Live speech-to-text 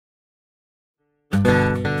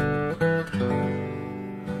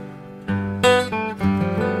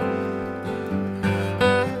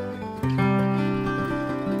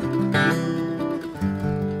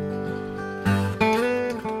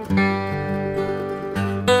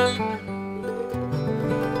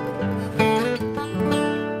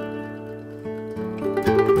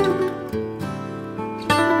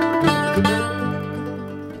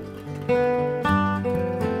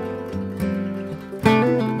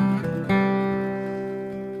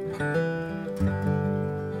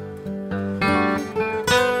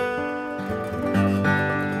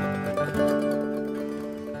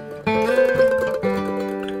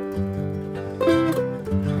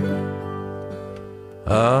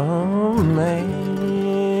Amazing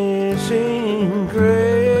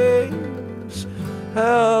grace,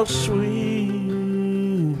 how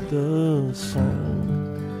sweet the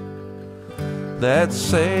sound that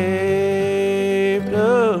saved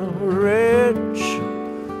a wretch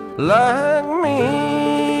like me.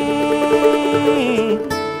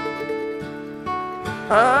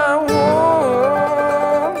 I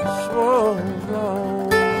once was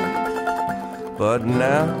lost, but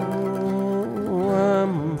now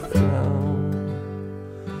I'm found.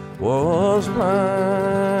 Was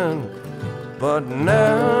blind, but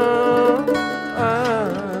now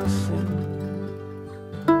I see.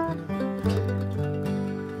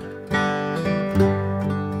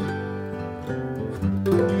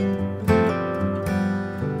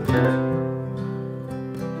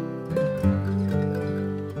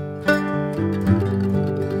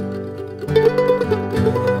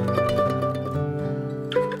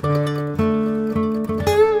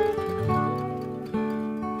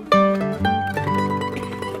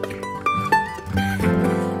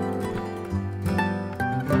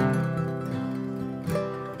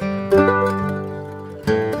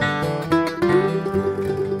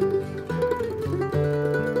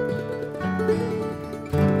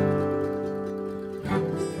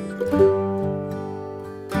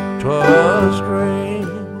 Twas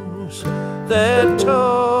grace that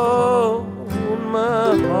taught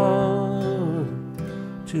my heart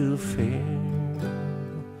to fear,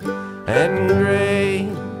 and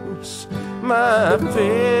grace my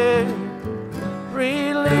fear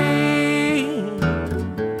relieved.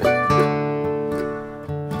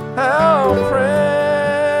 How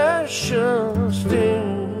precious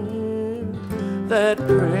did that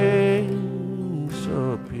grace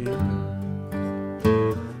appear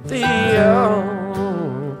the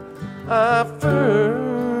hour I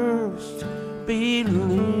first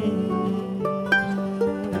believed.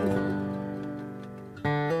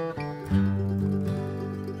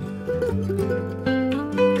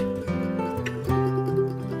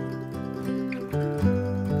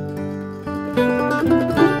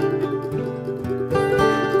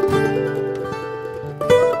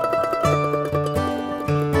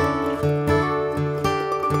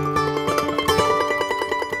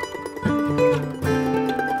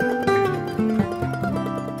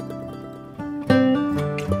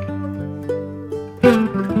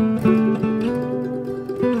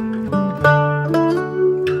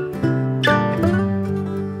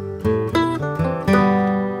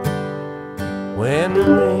 When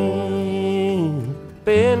we've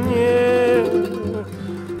been here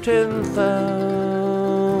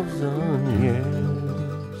 10,000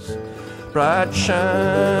 years, bright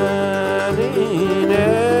shining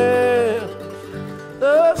as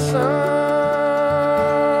the sun,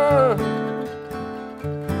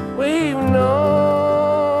 we've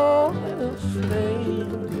known this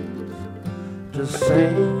place to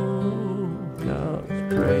sing God's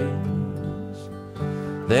praise.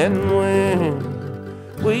 Then when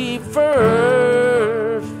we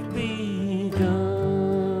first begun,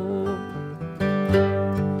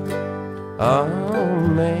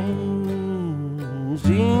 amazing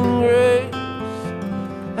grace,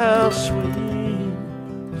 how sweet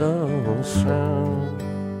the sound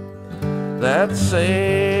that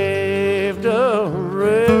saved a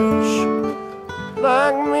wretch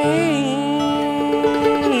like me.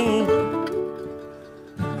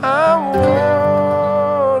 I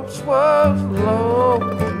once was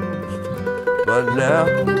lost, but now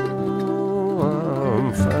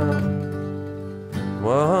I'm found.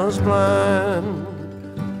 Was blind,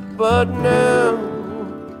 but now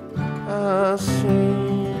I see.